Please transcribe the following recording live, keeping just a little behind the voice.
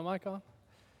Mic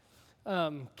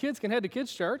on. Kids can head to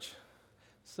kids' church,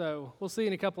 so we'll see you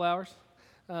in a couple hours.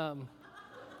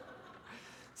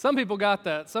 Some people got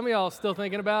that. Some of y'all are still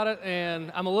thinking about it,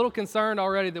 and I'm a little concerned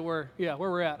already that where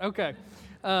we're at. Okay.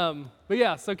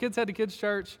 So kids head to kids'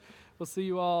 church. We'll see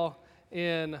you all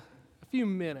in a few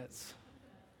minutes.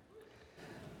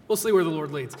 We'll see where the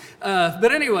Lord leads.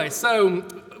 But anyway, so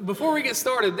before we get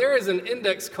started, there is an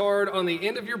index card on the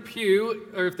end of your pew,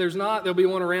 or if there's not, there'll be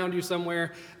one around you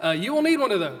somewhere. You will need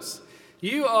one of those.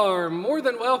 You are more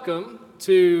than welcome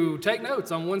to take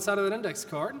notes on one side of that index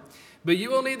card, but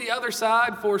you will need the other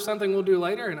side for something we'll do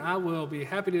later, and I will be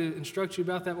happy to instruct you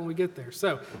about that when we get there.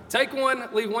 So take one,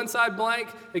 leave one side blank.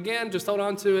 Again, just hold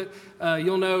on to it.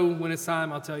 You'll know when it's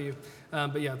time, I'll tell you.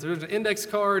 There's an index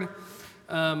card.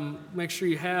 Make sure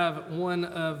you have one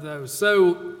of those.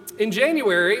 So in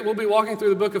January, we'll be walking through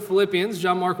the book of Philippians,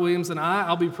 John Mark Williams and I.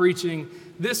 I'll be preaching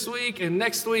this week and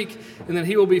next week, and then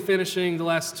he will be finishing the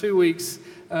last 2 weeks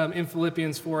in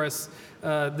Philippians for us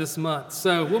this month.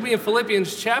 So we'll be in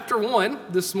Philippians chapter 1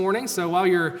 this morning. So while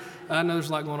I know there's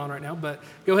a lot going on right now, but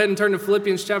go ahead and turn to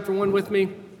Philippians chapter 1 with me.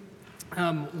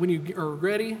 When you are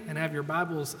ready and have your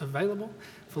Bibles available,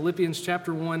 Philippians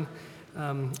chapter 1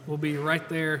 will be right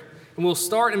there. And we'll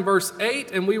start in verse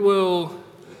 8, and we'll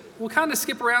kind of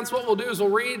skip around. So what we'll do is we'll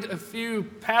read a few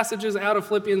passages out of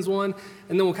Philippians 1,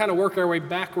 and then we'll kind of work our way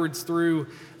backwards through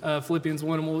Philippians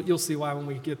 1, and you'll see why when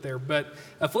we get there. But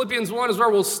Philippians 1 is where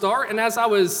we'll start. And as I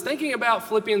was thinking about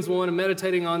Philippians 1 and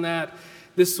meditating on that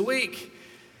this week,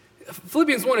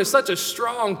 Philippians 1 is such a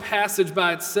strong passage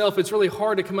by itself. It's really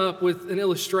hard to come up with an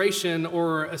illustration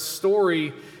or a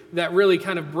story that really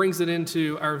kind of brings it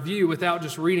into our view without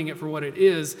just reading it for what it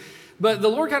is. But the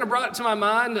Lord kind of brought it to my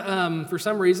mind for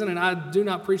some reason, and I do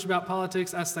not preach about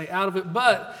politics. I stay out of it.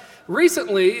 But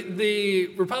recently,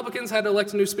 the Republicans had to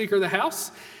elect a new Speaker of the House,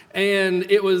 and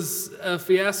it was a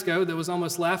fiasco that was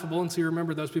almost laughable until you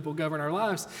remember those people govern our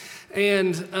lives.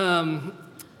 And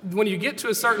when you get to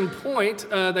a certain point,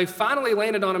 they finally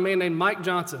landed on a man named Mike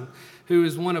Johnson, who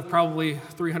is one of probably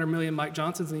 300 million Mike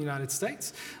Johnsons in the United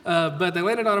States. But they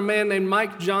landed on a man named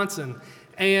Mike Johnson.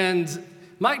 And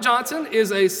Mike Johnson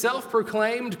is a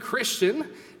self-proclaimed Christian,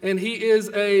 and he is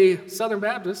a Southern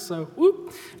Baptist, so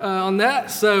whoop on that.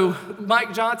 So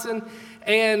Mike Johnson,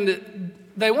 and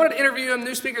they wanted to interview him,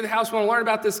 new Speaker of the House, want to learn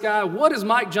about this guy. What is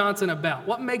Mike Johnson about?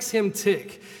 What makes him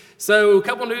tick? So a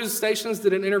couple news stations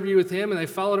did an interview with him, and they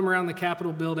followed him around the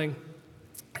Capitol building.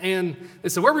 And they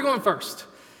said, where are we going first?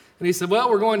 And he said, well,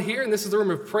 we're going here, and this is the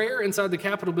room of prayer inside the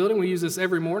Capitol building. We use this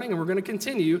every morning, and we're going to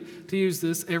continue to use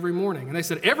this every morning. And they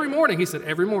said, every morning? He said,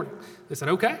 every morning. They said,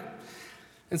 okay.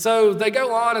 And so they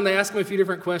go on, and they ask him a few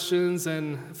different questions.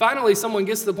 And finally, someone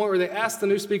gets to the point where they ask the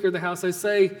new Speaker of the House, they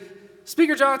say,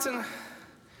 Speaker Johnson,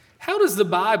 how does the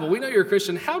Bible, we know you're a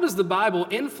Christian, how does the Bible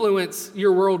influence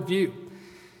your worldview?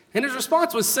 And his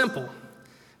response was simple.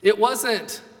 It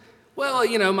wasn't, well,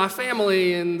 my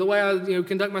family and the way I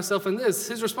conduct myself in this.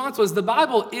 His response was, the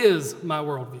Bible is my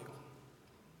worldview.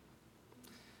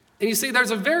 And you see,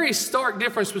 there's a very stark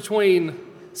difference between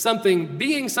something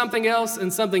being something else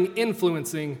and something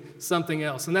influencing something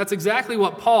else. And that's exactly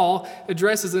what Paul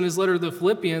addresses in his letter to the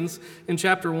Philippians in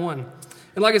chapter 1.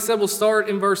 And like I said, we'll start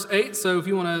in verse 8. So if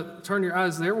you want to turn your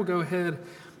eyes there, we'll go ahead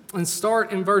and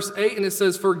start in verse 8. And it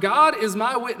says, for God is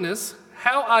my witness,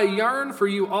 how I yearn for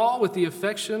you all with the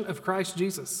affection of Christ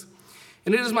Jesus.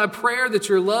 And it is my prayer that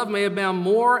your love may abound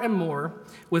more and more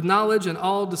with knowledge and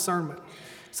all discernment,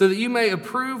 so that you may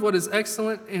approve what is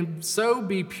excellent and so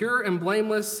be pure and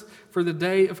blameless for the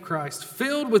day of Christ,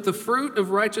 filled with the fruit of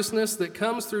righteousness that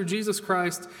comes through Jesus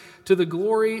Christ to the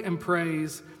glory and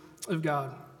praise of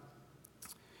God.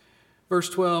 Verse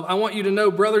 12, I want you to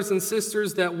know, brothers and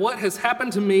sisters, that what has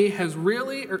happened to me has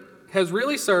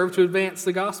really served to advance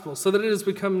the gospel, so that it has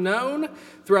become known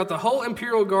throughout the whole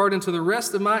imperial guard, and to the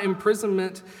rest of my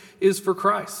imprisonment is for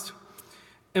Christ.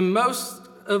 And most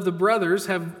of the brothers,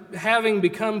 having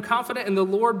become confident in the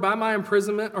Lord by my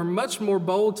imprisonment, are much more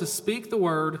bold to speak the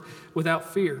word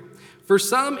without fear. For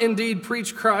some indeed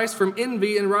preach Christ from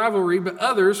envy and rivalry, but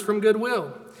others from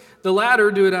goodwill. The latter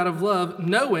do it out of love,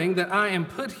 knowing that I am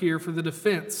put here for the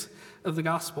defense of the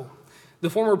gospel. The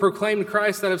former proclaimed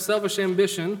Christ out of selfish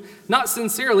ambition, not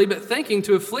sincerely, but thinking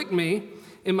to afflict me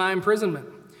in my imprisonment.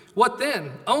 What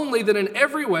then? Only that in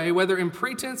every way, whether in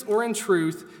pretense or in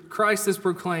truth, Christ is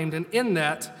proclaimed, and in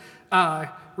that I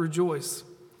rejoice.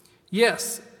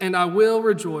 Yes, and I will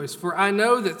rejoice, for I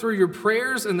know that through your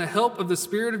prayers and the help of the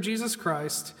Spirit of Jesus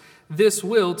Christ, this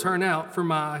will turn out for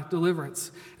my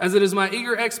deliverance. As it is my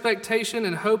eager expectation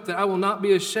and hope that I will not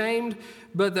be ashamed,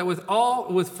 but that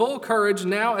with full courage,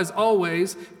 now as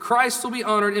always, Christ will be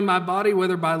honored in my body,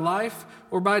 whether by life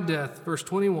or by death. Verse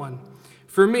 21.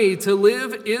 For me, to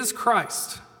live is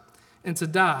Christ, and to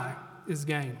die is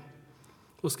gain.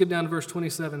 We'll skip down to verse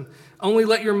 27. Only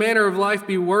let your manner of life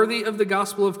be worthy of the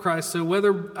gospel of Christ, so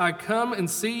whether I come and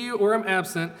see you or am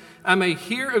absent, I may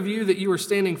hear of you that you are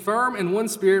standing firm in one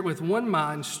spirit with one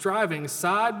mind, striving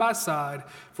side by side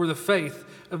for the faith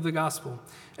of the gospel,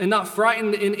 and not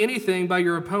frightened in anything by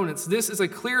your opponents. This is a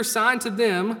clear sign to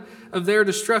them of their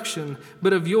destruction,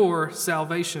 but of your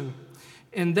salvation,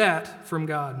 and that from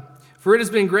God. For it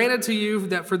has been granted to you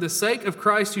that for the sake of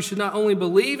Christ you should not only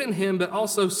believe in him, but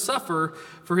also suffer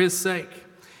for his sake.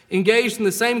 Engaged in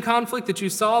the same conflict that you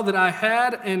saw that I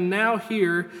had, and now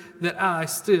hear that I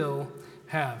still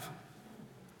have.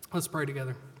 Let's pray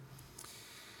together.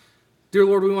 Dear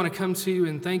Lord, we want to come to you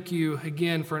and thank you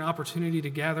again for an opportunity to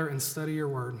gather and study your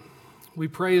word. We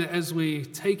pray that as we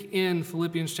take in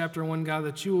Philippians chapter 1, God,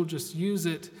 that you will just use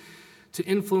it to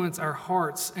influence our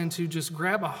hearts and to just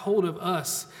grab a hold of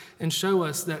us and show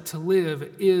us that to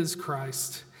live is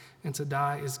Christ and to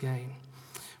die is gain.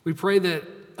 We pray that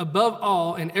above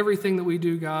all in everything that we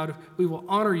do, God, we will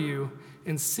honor you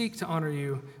and seek to honor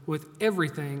you with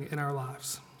everything in our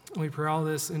lives. And we pray all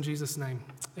this in Jesus' name.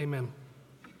 Amen.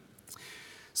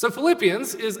 So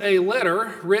Philippians is a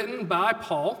letter written by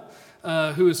Paul,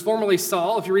 who is formerly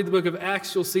Saul. If you read the book of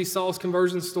Acts, you'll see Saul's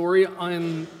conversion story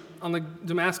on the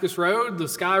Damascus Road. The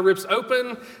sky rips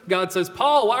open. God says,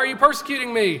 Paul, why are you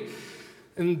persecuting me?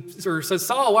 Or says,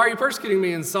 Saul, why are you persecuting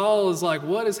me? And Saul is like,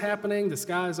 what is happening? The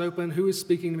sky is open. Who is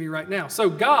speaking to me right now? So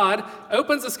God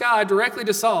opens the sky directly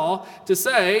to Saul to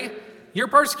say, you're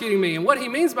persecuting me. And what he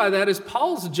means by that is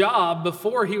Paul's job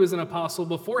before he was an apostle,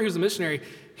 before he was a missionary,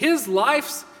 his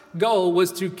life's goal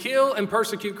was to kill and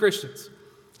persecute Christians.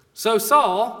 So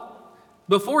Saul,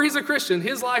 before he's a Christian,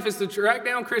 his life is to track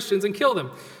down Christians and kill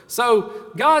them.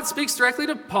 So God speaks directly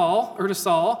to Paul or to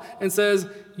Saul and says,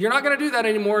 you're not going to do that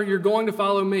anymore. You're going to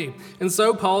follow me. And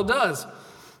so Paul does.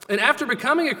 And after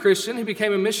becoming a Christian, he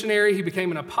became a missionary. He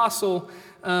became an apostle.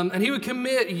 And he would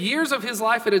commit years of his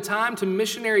life at a time to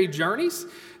missionary journeys.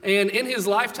 And in his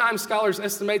lifetime, scholars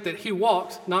estimate that he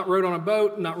walked, not rode on a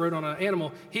boat, not rode on an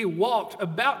animal. He walked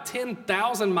about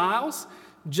 10,000 miles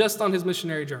just on his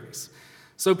missionary journeys.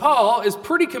 So Paul is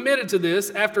pretty committed to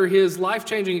this after his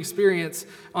life-changing experience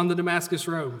on the Damascus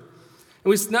Road. And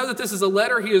we know that this is a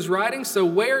letter he is writing. So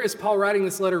where is Paul writing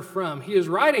this letter from? He is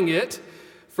writing it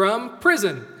from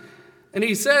prison. And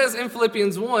he says in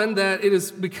Philippians 1 that it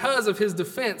is because of his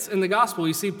defense in the gospel.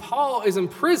 You see, Paul is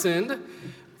imprisoned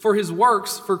for his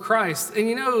works for Christ. And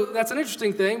you know, that's an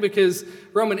interesting thing because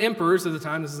Roman emperors at the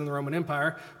time, this is in the Roman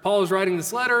Empire, Paul is writing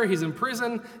this letter, he's in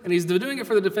prison, and he's doing it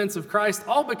for the defense of Christ,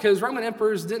 all because Roman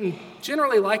emperors didn't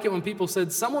generally like it when people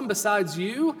said, someone besides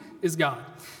you is God.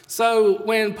 So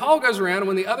when Paul goes around, and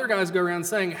when the other guys go around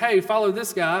saying, hey, follow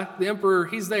this guy, the emperor,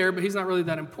 he's there, but he's not really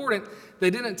that important, they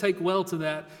didn't take well to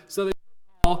that. So they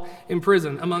put Paul in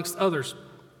prison, amongst others.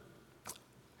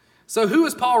 So who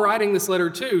is Paul writing this letter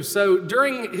to? So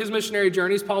during his missionary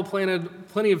journeys, Paul planted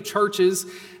plenty of churches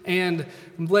and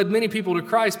led many people to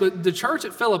Christ. But the church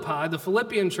at Philippi, the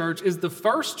Philippian church, is the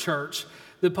first church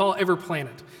that Paul ever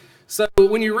planted. So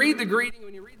when you read the greeting,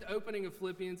 when you read the opening of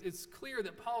Philippians, it's clear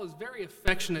that Paul is very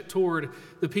affectionate toward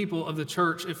the people of the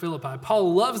church at Philippi.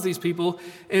 Paul loves these people,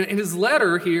 and his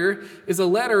letter here is a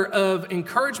letter of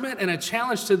encouragement and a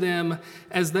challenge to them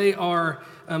as they are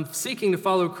seeking to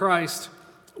follow Christ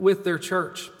with their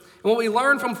church. And what we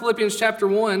learn from Philippians chapter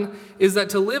 1 is that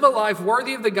to live a life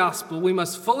worthy of the gospel, we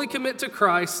must fully commit to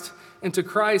Christ and to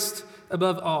Christ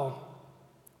above all.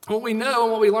 What we know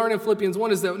and what we learn in Philippians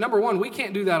 1 is that, number one, we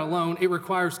can't do that alone. It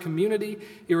requires community.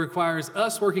 It requires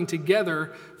us working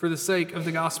together for the sake of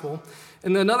the gospel.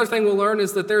 And another thing we'll learn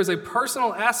is that there is a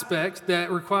personal aspect that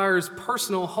requires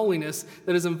personal holiness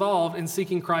that is involved in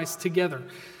seeking Christ together.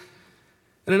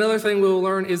 And another thing we'll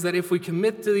learn is that if we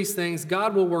commit to these things,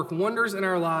 God will work wonders in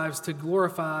our lives to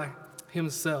glorify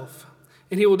himself.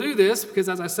 And he will do this because,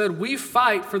 as I said, we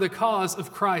fight for the cause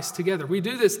of Christ together. We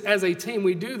do this as a team.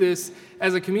 We do this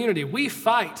as a community. We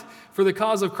fight for the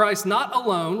cause of Christ, not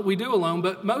alone. We do alone,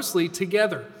 but mostly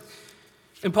together.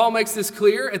 And Paul makes this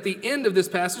clear at the end of this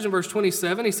passage in verse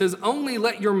 27. He says, only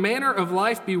let your manner of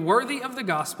life be worthy of the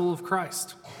gospel of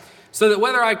Christ, so that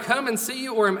whether I come and see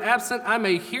you or am absent, I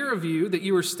may hear of you that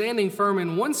you are standing firm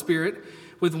in one spirit,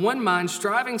 with one mind,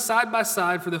 striving side by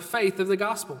side for the faith of the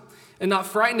gospel, and not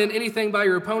frightened in anything by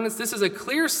your opponents. This is a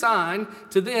clear sign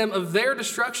to them of their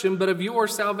destruction, but of your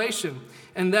salvation,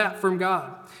 and that from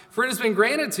God. For it has been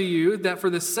granted to you that for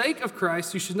the sake of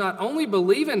Christ you should not only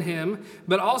believe in him,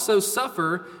 but also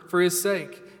suffer for his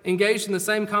sake, engaged in the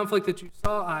same conflict that you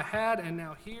saw I had and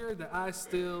now hear that I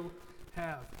still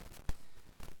have.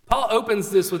 Paul opens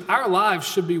this with, our lives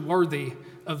should be worthy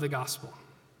of the gospel.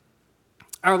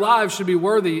 Our lives should be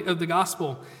worthy of the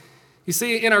gospel. You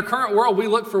see, in our current world, we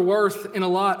look for worth in a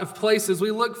lot of places.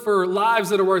 We look for lives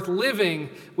that are worth living,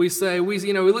 we say. We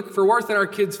look for worth in our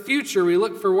kids' future. We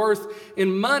look for worth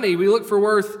in money. We look for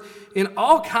worth in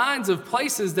all kinds of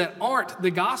places that aren't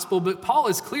the gospel. But Paul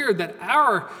is clear that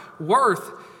our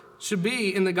worth should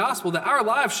be in the gospel, that our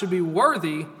lives should be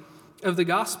worthy of the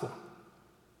gospel.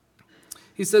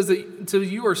 He says that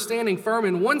you are standing firm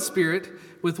in one spirit,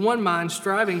 with one mind,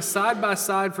 striving side by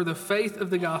side for the faith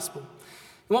of the gospel.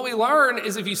 And what we learn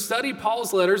is if you study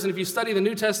Paul's letters and if you study the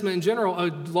New Testament in general, a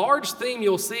large theme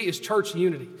you'll see is church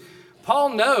unity. Paul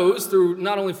knows through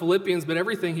not only Philippians, but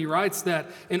everything he writes, that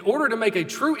in order to make a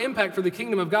true impact for the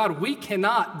kingdom of God, we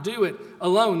cannot do it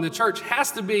alone. The church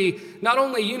has to be not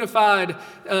only unified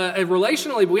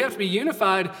relationally, but we have to be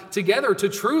unified together to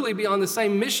truly be on the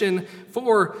same mission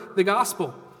for the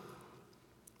gospel.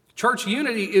 Church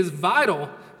unity is vital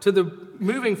to the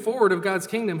moving forward of God's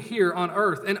kingdom here on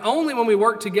earth. And only when we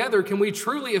work together can we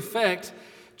truly effect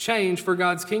change for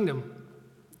God's kingdom.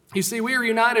 You see, we are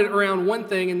united around one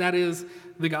thing, and that is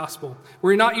the gospel.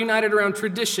 We're not united around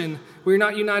tradition. We're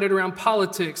not united around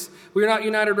politics. We're not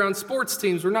united around sports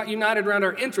teams. We're not united around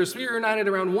our interests. We are united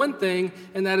around one thing,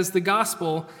 and that is the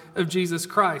gospel of Jesus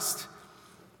Christ.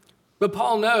 But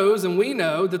Paul knows, and we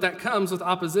know, that comes with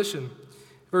opposition.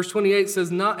 Verse 28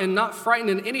 says, not frightened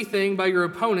in anything by your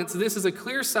opponents. This is a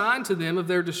clear sign to them of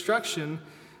their destruction,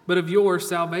 but of your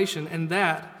salvation, and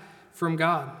that from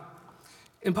God.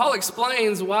 And Paul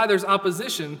explains why there's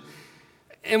opposition.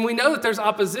 And we know that there's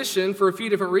opposition for a few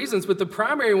different reasons, but the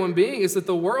primary one being is that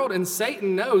the world and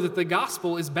Satan know that the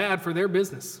gospel is bad for their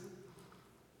business.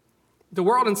 The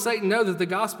world and Satan know that the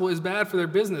gospel is bad for their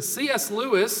business. C.S.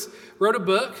 Lewis wrote a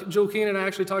book, Joel Keenan and I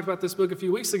actually talked about this book a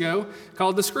few weeks ago,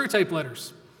 called The Screwtape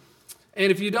Letters. And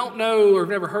if you don't know or have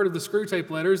never heard of the Screwtape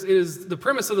Letters, the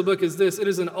premise of the book is this. It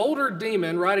is an older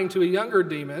demon writing to a younger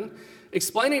demon,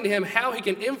 explaining to him how he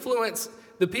can influence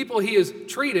the people he is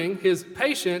treating, his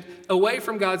patient, away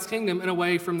from God's kingdom and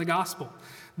away from the gospel.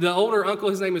 The older uncle,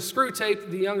 his name is Screwtape.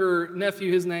 The younger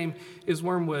nephew, his name is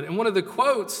Wormwood. And one of the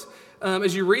quotes,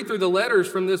 as you read through the letters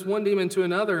from this one demon to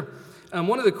another,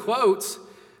 one of the quotes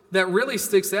that really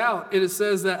sticks out, it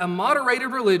says that a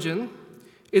moderated religion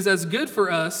is as good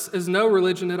for us as no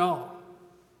religion at all,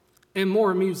 and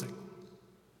more amusing.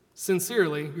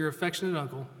 Sincerely, your affectionate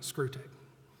uncle, Screwtape.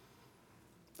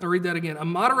 I'll read that again. A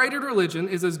moderated religion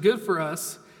is as good for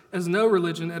us as no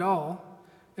religion at all,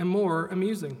 and more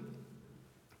amusing.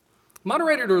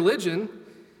 Moderated religion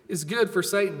is good for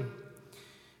Satan.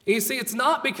 And you see, it's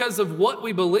not because of what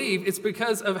we believe, it's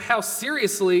because of how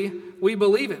seriously we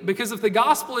believe it. Because if the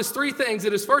gospel is three things,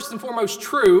 it is first and foremost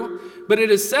true, but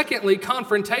it is secondly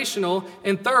confrontational,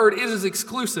 and third, it is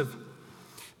exclusive.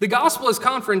 The gospel is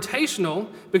confrontational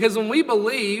because when we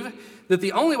believe that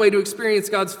the only way to experience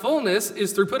God's fullness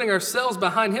is through putting ourselves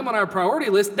behind him on our priority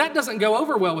list, that doesn't go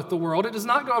over well with the world. It does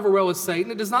not go over well with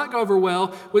Satan. It does not go over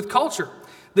well with culture.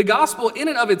 The gospel in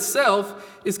and of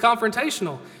itself is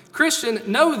confrontational. Christian,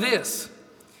 know this.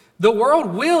 The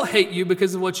world will hate you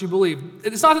because of what you believe.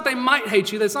 It's not that they might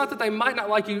hate you. It's not that they might not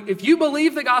like you. If you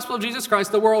believe the gospel of Jesus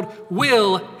Christ, the world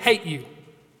will hate you.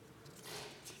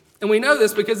 And we know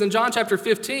this because in John chapter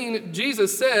 15,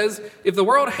 Jesus says, if the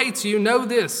world hates you, know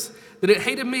this, that it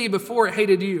hated me before it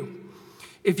hated you.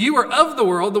 If you were of the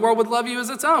world would love you as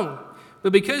its own.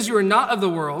 But because you are not of the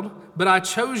world, but I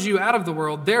chose you out of the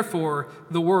world, therefore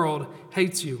the world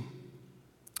hates you.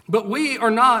 But we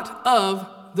are not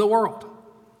of the world.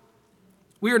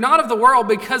 We are not of the world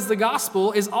because the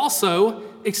gospel is also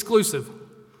exclusive.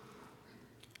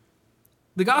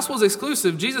 The gospel is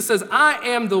exclusive. Jesus says, I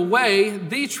am the way,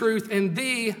 the truth, and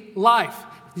the life.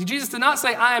 Jesus did not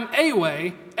say, I am a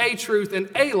way, a truth, and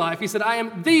a life. He said, I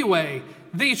am the way,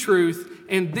 the truth,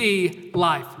 and the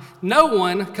life. No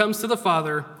one comes to the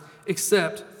Father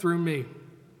except through me.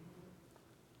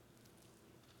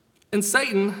 And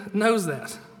Satan knows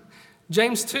that.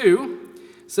 James 2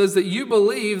 says that you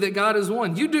believe that God is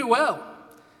one. You do well,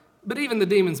 but even the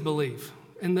demons believe,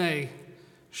 and they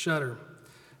shudder.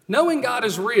 Knowing God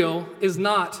is real is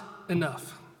not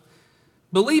enough.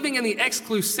 Believing in the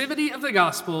exclusivity of the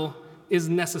gospel is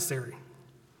necessary.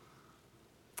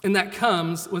 And that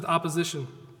comes with opposition.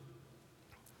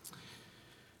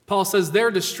 Paul says their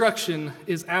destruction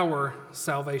is our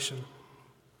salvation.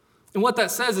 And what that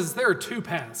says is there are two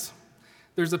paths.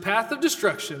 There's the path of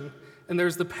destruction and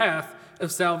there's the path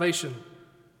of salvation.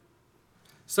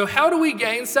 So how do we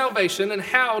gain salvation and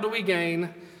how do we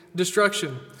gain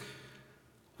destruction?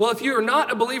 Well, if you are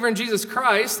not a believer in Jesus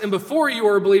Christ, and before you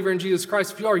are a believer in Jesus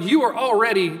Christ, if you are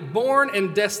already born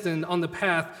and destined on the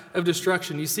path of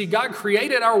destruction. You see, God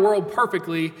created our world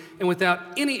perfectly and without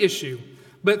any issue.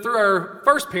 But through our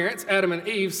first parents, Adam and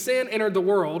Eve, sin entered the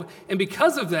world, and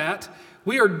because of that,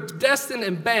 we are destined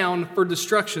and bound for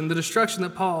destruction, the destruction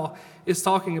that Paul is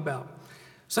talking about.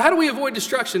 So how do we avoid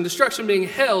destruction? Destruction being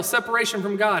hell, separation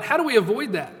from God. How do we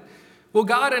avoid that? Well,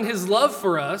 God in his love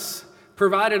for us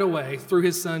provided a way through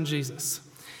his son Jesus.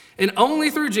 And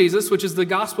only through Jesus, which is the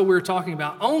gospel we're talking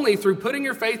about, only through putting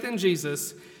your faith in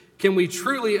Jesus can we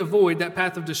truly avoid that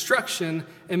path of destruction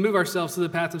and move ourselves to the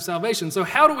path of salvation. So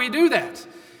how do we do that?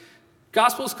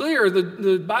 Gospel's clear.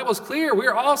 The Bible's clear.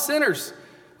 We're all sinners.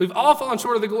 We've all fallen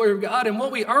short of the glory of God, and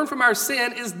what we earn from our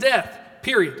sin is death,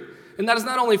 period. And that is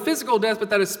not only physical death,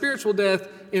 but that is spiritual death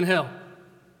in hell.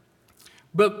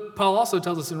 But Paul also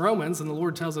tells us in Romans, and the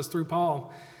Lord tells us through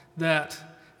Paul, that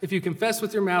if you confess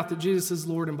with your mouth that Jesus is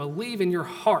Lord and believe in your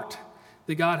heart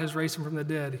that God has raised him from the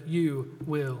dead, you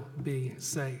will be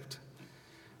saved.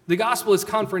 The gospel is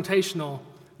confrontational.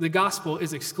 The gospel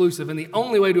is exclusive. And the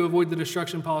only way to avoid the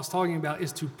destruction Paul is talking about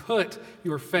is to put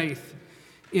your faith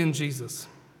in Jesus.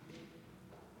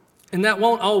 And that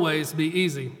won't always be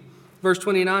easy. Verse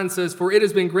 29 says, "For it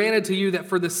has been granted to you that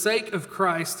for the sake of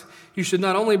Christ, you should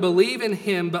not only believe in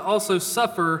him, but also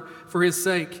suffer for his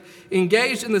sake,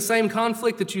 engaged in the same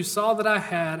conflict that you saw that I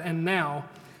had, and now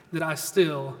that I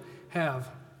still have."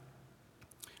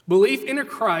 Belief in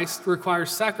Christ requires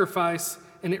sacrifice,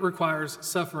 and it requires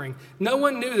suffering. No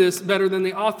one knew this better than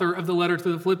the author of the letter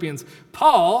to the Philippians.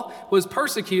 Paul was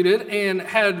persecuted and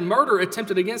had murder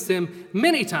attempted against him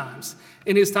many times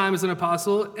in his time as an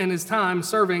apostle and his time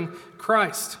serving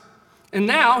Christ. And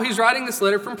now he's writing this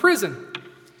letter from prison.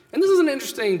 And this is an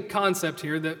interesting concept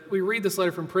here that we read this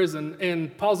letter from prison,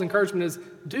 and Paul's encouragement is,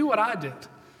 do what I did.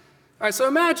 All right, so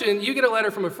imagine you get a letter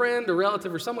from a friend or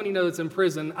relative or someone you know that's in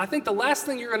prison. I think the last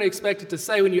thing you're going to expect it to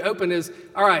say when you open is,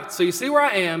 all right, so you see where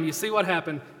I am, you see what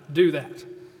happened, do that.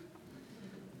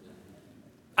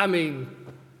 I mean,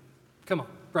 come on,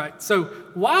 right? So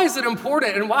why is it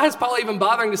important, and why is Paul even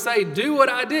bothering to say, do what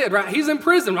I did, right? He's in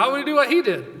prison. Why would he do what he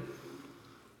did?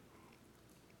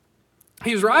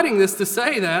 He's writing this to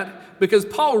say that because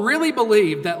Paul really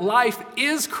believed that life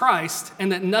is Christ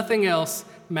and that nothing else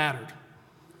mattered.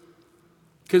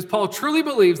 Because Paul truly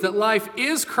believes that life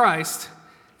is Christ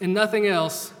and nothing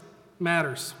else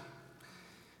matters.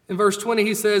 In verse 20,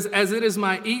 he says, "As it is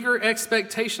my eager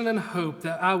expectation and hope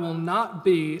that I will not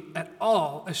be at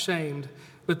all ashamed,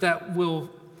 but that will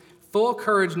full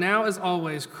courage now as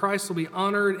always, Christ will be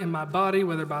honored in my body,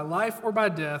 whether by life or by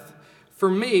death. For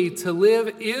me, to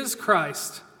live is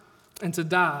Christ, and to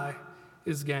die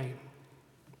is gain."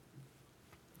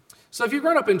 So if you've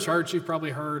grown up in church, you've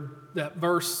probably heard that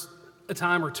verse a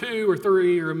time or two or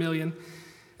three or a million.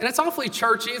 And it's awfully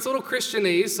churchy. It's a little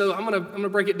Christianese, so I'm gonna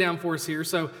break it down for us here.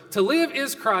 So to live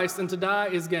is Christ, and to die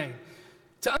is gain.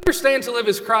 To understand to live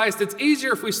is Christ, it's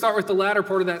easier if we start with the latter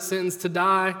part of that sentence, to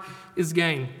die is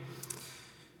gain.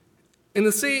 And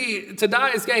to die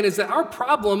is gain is that our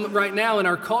problem right now in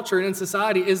our culture and in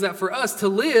society is that for us to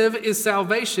live is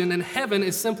salvation and heaven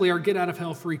is simply our get out of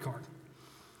hell free card.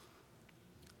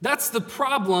 That's the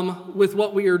problem with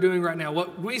what we are doing right now.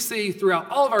 What we see throughout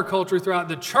all of our culture, throughout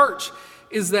the church,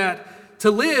 is that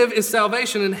to live is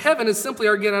salvation and heaven is simply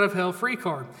our get out of hell free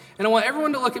card. And I want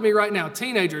everyone to look at me right now.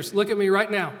 Teenagers, look at me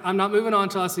right now. I'm not moving on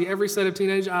until I see every set of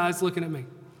teenage eyes looking at me.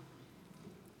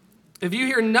 If you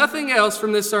hear nothing else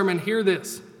from this sermon, hear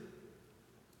this.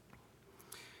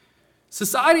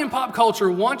 Society and pop culture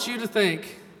want you to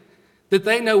think that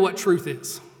they know what truth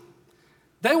is.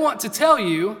 They want to tell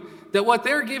you that what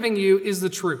they're giving you is the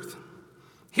truth.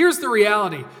 Here's the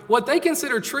reality. What they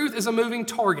consider truth is a moving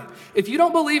target. If you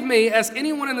don't believe me, ask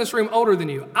anyone in this room older than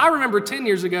you. I remember 10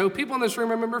 years ago, people in this room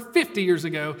remember 50 years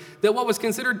ago, that what was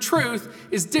considered truth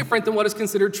is different than what is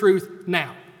considered truth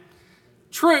now.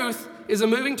 Truth is a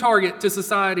moving target to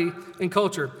society and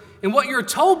culture. And what you're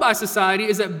told by society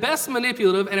is at best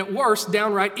manipulative and at worst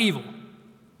downright evil.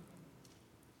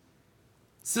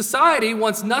 Society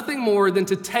wants nothing more than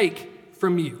to take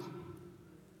from you.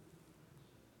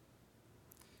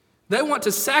 They want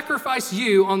to sacrifice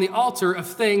you on the altar of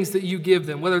things that you give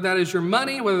them, whether that is your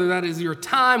money, whether that is your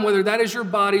time, whether that is your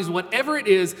bodies, whatever it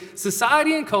is,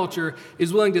 society and culture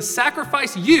is willing to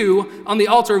sacrifice you on the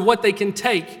altar of what they can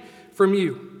take from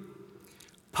you.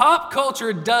 Pop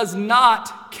culture does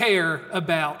not care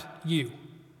about you.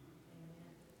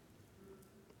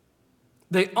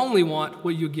 They only want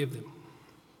what you give them.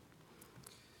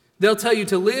 They'll tell you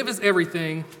to live is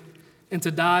everything and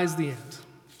to die is the end.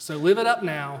 So live it up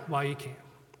now while you can.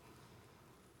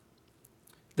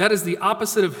 That is the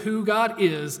opposite of who God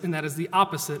is, and that is the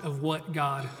opposite of what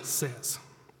God says.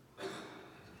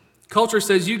 Culture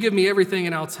says, you give me everything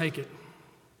and I'll take it.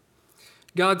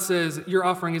 God says, your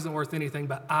offering isn't worth anything,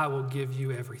 but I will give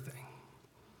you everything.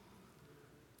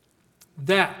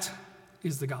 That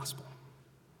is the gospel.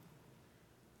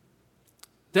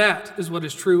 That is what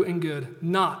is true and good,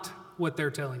 not what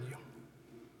they're telling you.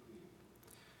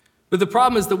 But the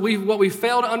problem is that what we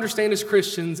fail to understand as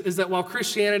Christians is that while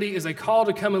Christianity is a call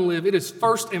to come and live, it is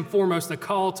first and foremost a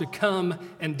call to come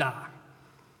and die.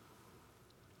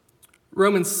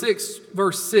 Romans 6,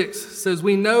 verse 6 says,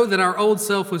 we know that our old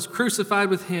self was crucified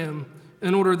with him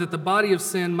in order that the body of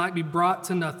sin might be brought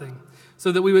to nothing,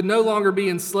 so that we would no longer be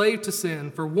enslaved to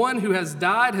sin. For one who has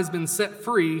died has been set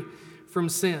free from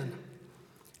sin.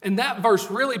 And that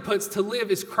verse really puts to live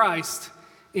is Christ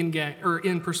in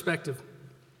perspective.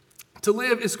 To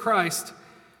live as Christ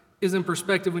is in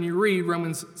perspective when you read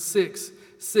Romans 6,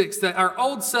 that our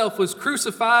old self was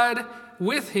crucified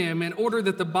with him in order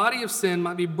that the body of sin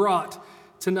might be brought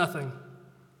to nothing.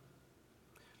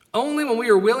 Only when we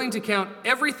are willing to count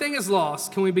everything as loss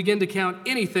can we begin to count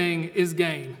anything as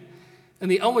gain.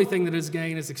 And the only thing that is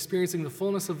gain is experiencing the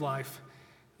fullness of life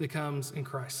that comes in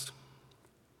Christ.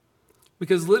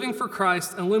 Because living for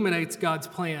Christ illuminates God's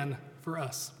plan for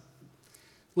us.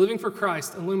 Living for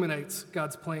Christ illuminates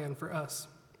God's plan for us.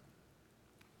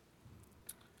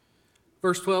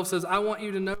 Verse 12 says, I want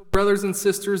you to know, brothers and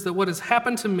sisters, that what has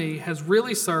happened to me has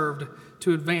really served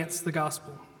to advance the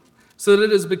gospel, so that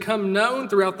it has become known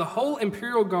throughout the whole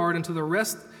imperial guard and to the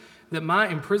rest that my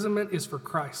imprisonment is for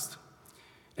Christ.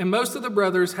 And most of the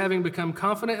brothers, having become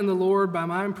confident in the Lord by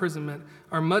my imprisonment,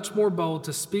 are much more bold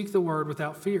to speak the word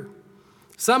without fear.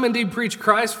 Some indeed preach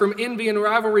Christ from envy and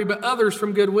rivalry, but others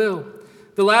from goodwill.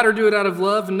 The latter do it out of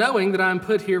love, knowing that I am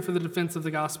put here for the defense of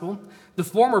the gospel. The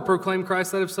former proclaim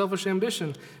Christ out of selfish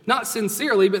ambition, not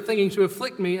sincerely, but thinking to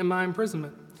afflict me in my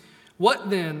imprisonment. What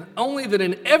then? Only that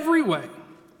in every way,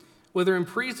 whether in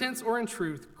pretense or in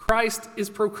truth, Christ is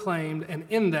proclaimed, and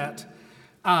in that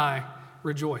I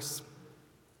rejoice.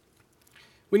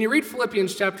 When you read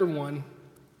Philippians chapter 1,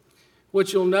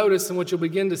 what you'll notice and what you'll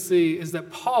begin to see is that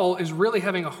Paul is really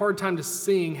having a hard time to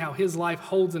seeing how his life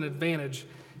holds an advantage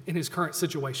in his current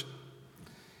situation.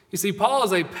 You see, Paul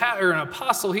is an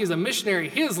apostle. He's a missionary.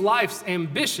 His life's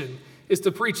ambition is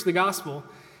to preach the gospel.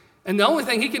 And the only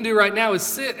thing he can do right now is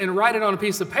sit and write it on a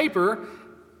piece of paper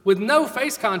with no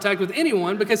face contact with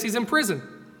anyone because he's in prison.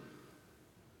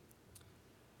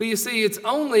 But you see, it's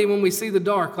only when we see the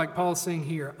dark, like Paul's saying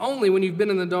here, only when you've been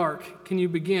in the dark can you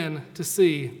begin to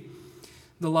see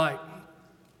the light.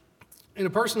 In a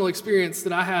personal experience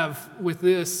that I have with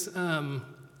this,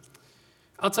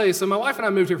 I'll tell you, so my wife and I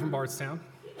moved here from Bardstown.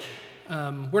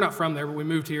 We're not from there, but we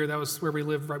moved here. That was where we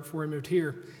lived right before we moved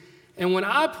here. And when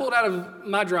I pulled out of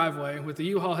my driveway with the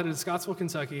U-Haul headed to Scottsville,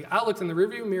 Kentucky, I looked in the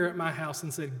rearview mirror at my house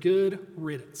and said, good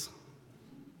riddance.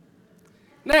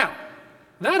 Now,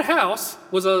 that house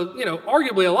was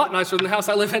arguably a lot nicer than the house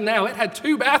I live in now. It had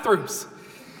 2 bathrooms.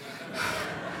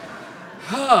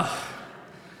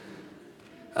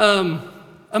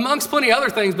 Amongst plenty of other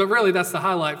things, but really that's the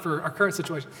highlight for our current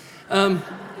situation.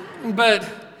 But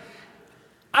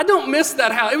I don't miss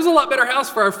that house. It was a lot better house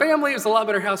for our family. It was a lot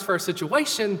better house for our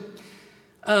situation.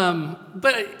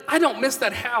 But I don't miss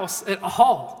that house at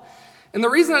all. And the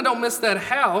reason I don't miss that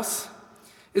house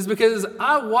is because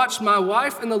I watched my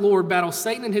wife and the Lord battle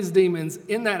Satan and his demons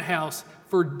in that house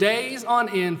for days on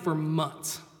end for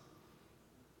months.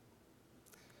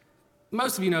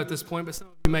 Most of you know at this point, but some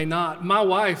of you may not. My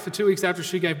wife, 2 weeks after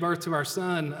she gave birth to our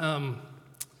son,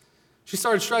 she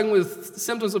started struggling with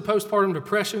symptoms of postpartum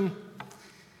depression.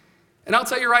 And I'll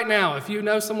tell you right now, if you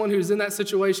know someone who's in that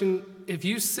situation, if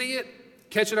you see it,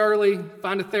 catch it early,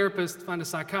 find a therapist, find a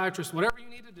psychiatrist, whatever you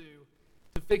need to do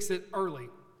to fix it early.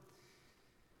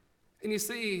 And you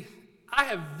see, I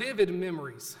have vivid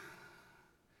memories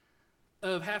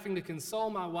of having to console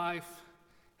my wife,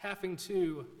 having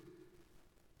to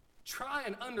try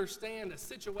and understand a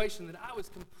situation that I was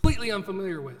completely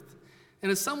unfamiliar with.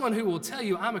 And as someone who will tell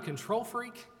you I'm a control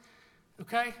freak,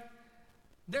 okay,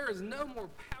 there is no more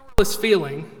powerless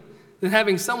feeling than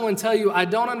having someone tell you, I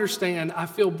don't understand, I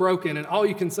feel broken, and all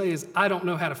you can say is, I don't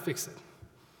know how to fix it.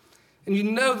 And you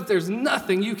know that there's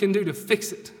nothing you can do to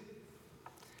fix it.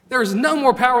 There is no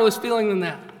more powerless feeling than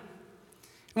that.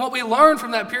 And what we learned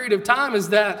from that period of time is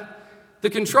that the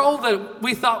control that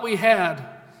we thought we had,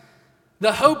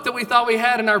 the hope that we thought we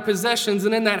had in our possessions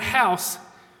and in that house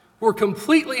were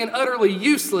completely and utterly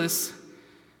useless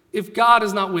if God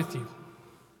is not with you.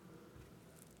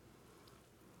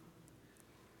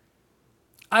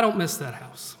 I don't miss that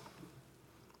house.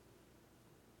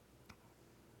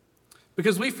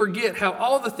 Because we forget how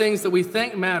all the things that we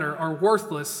think matter are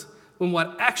worthless when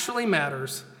what actually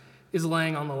matters is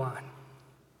laying on the line.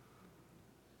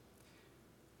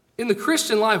 In the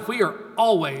Christian life, we are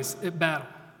always at battle.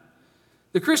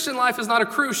 The Christian life is not a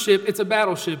cruise ship, it's a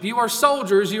battleship. You are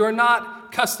soldiers, you are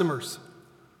not customers.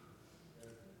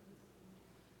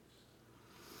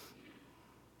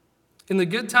 In the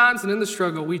good times and in the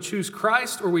struggle, we choose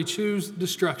Christ or we choose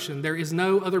destruction. There is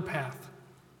no other path.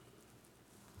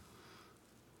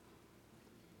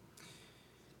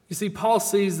 You see, Paul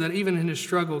sees that even in his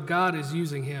struggle, God is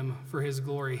using him for his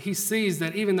glory. He sees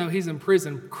that even though he's in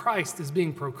prison, Christ is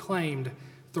being proclaimed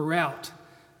throughout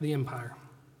the empire.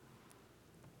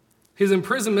 His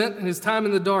imprisonment and his time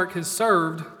in the dark has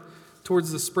served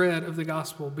towards the spread of the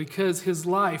gospel because his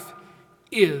life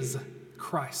is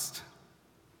Christ.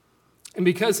 And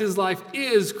because his life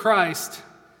is Christ,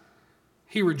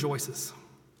 he rejoices.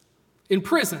 In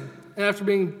prison, and after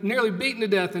being nearly beaten to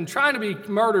death and trying to be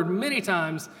murdered many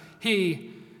times,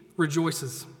 he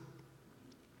rejoices.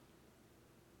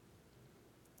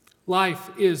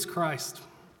 Life is Christ.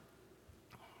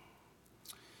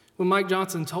 When Mike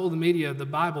Johnson told the media the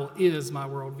Bible is my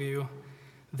worldview,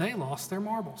 they lost their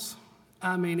marbles.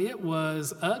 I mean, it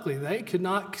was ugly. They could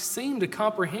not seem to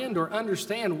comprehend or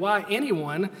understand why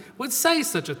anyone would say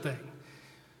such a thing.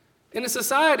 In a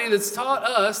society that's taught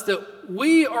us that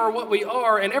we are what we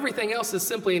are and everything else is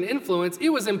simply an influence, it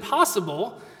was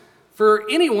impossible for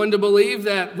anyone to believe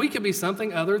that we could be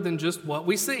something other than just what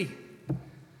we see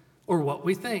or what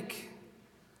we think.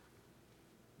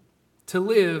 To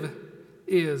live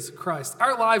is Christ.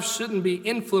 Our lives shouldn't be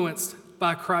influenced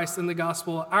by Christ and the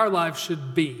gospel. Our lives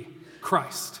should be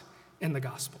Christ and the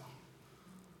gospel.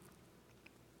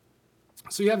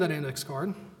 So you have that index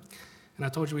card, and I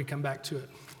told you we'd come back to it.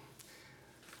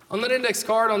 On that index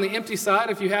card, on the empty side,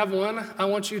 if you have one, I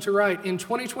want you to write, in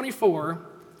 2024,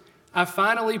 I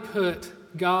finally put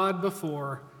God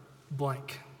before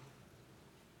blank.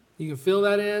 You can fill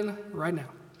that in right now.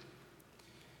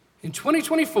 In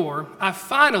 2024, I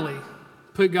finally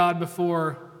put God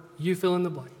before you fill in the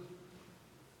blank.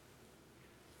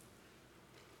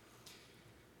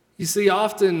 You see,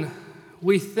 often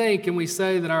we think and we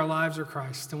say that our lives are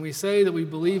Christ, and we say that we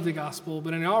believe the gospel,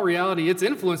 but in all reality, it's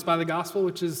influenced by the gospel,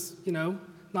 which is,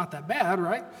 not that bad,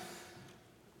 right?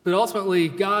 But ultimately,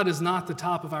 God is not the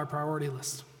top of our priority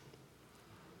list.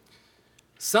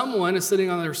 Something is sitting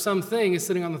on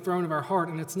the throne of our heart,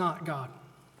 and it's not God.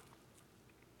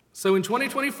 So in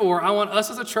 2024, I want us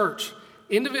as a church,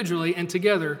 individually and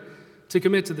together, to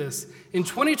commit to this. In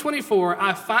 2024,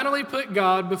 I finally put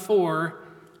God before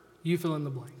you fill in the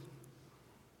blank.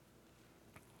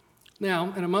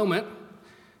 Now, in a moment,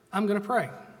 I'm going to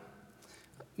pray.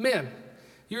 Men,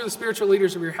 you're the spiritual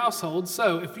leaders of your household,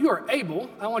 so if you are able,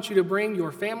 I want you to bring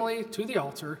your family to the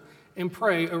altar and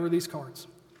pray over these cards.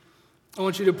 I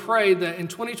want you to pray that in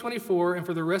 2024 and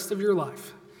for the rest of your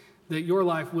life, that your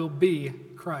life will be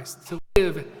Christ. To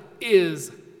live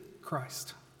is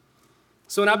Christ.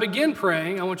 So when I begin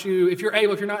praying, I want you, if you're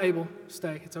able, if you're not able,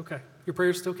 stay. It's okay. Your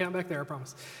prayers still count back there, I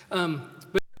promise.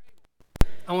 But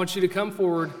I want you to come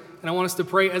forward, and I want us to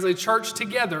pray as a church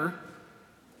together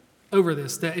over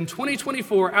this, that in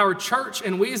 2024, our church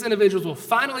and we as individuals will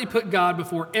finally put God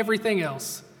before everything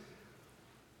else.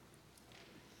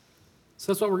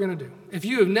 So that's what we're going to do. If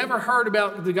you have never heard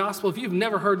about the gospel, if you've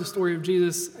never heard the story of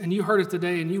Jesus and you heard it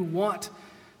today and you want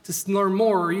to learn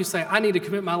more, or you say, I need to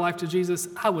commit my life to Jesus,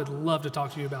 I would love to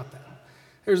talk to you about that.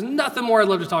 There's nothing more I'd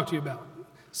love to talk to you about.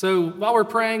 So while we're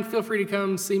praying, feel free to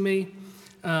come see me.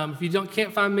 If you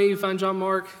can't find me, find John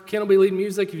Mark. Ken will be leading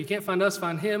music. If you can't find us,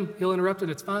 find him. He'll interrupt it.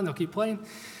 It's fine. They'll keep playing.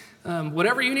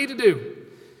 Whatever you need to do.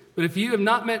 But if you have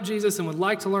not met Jesus and would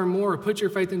like to learn more or put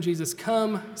your faith in Jesus,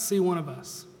 come see one of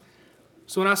us.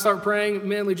 So when I start praying,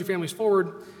 men, lead your families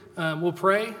forward. We'll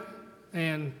pray,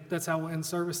 and that's how we'll end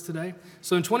service today.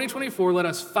 So in 2024, let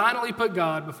us finally put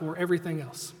God before everything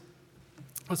else.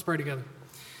 Let's pray together.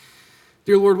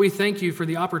 Dear Lord, we thank you for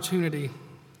the opportunity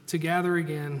to gather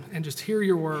again and just hear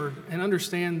your word and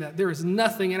understand that there is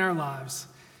nothing in our lives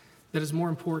that is more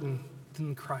important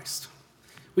than Christ.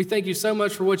 We thank you so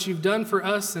much for what you've done for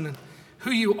us and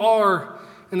who you are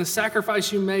and the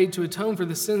sacrifice you made to atone for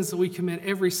the sins that we commit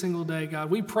every single day, God.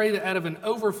 We pray that out of an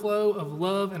overflow of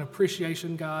love and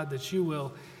appreciation, God, that you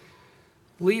will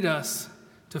lead us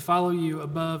to follow you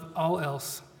above all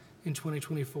else in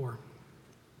 2024.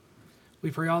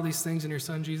 We pray all these things in your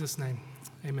Son, Jesus' name.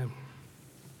 Amen.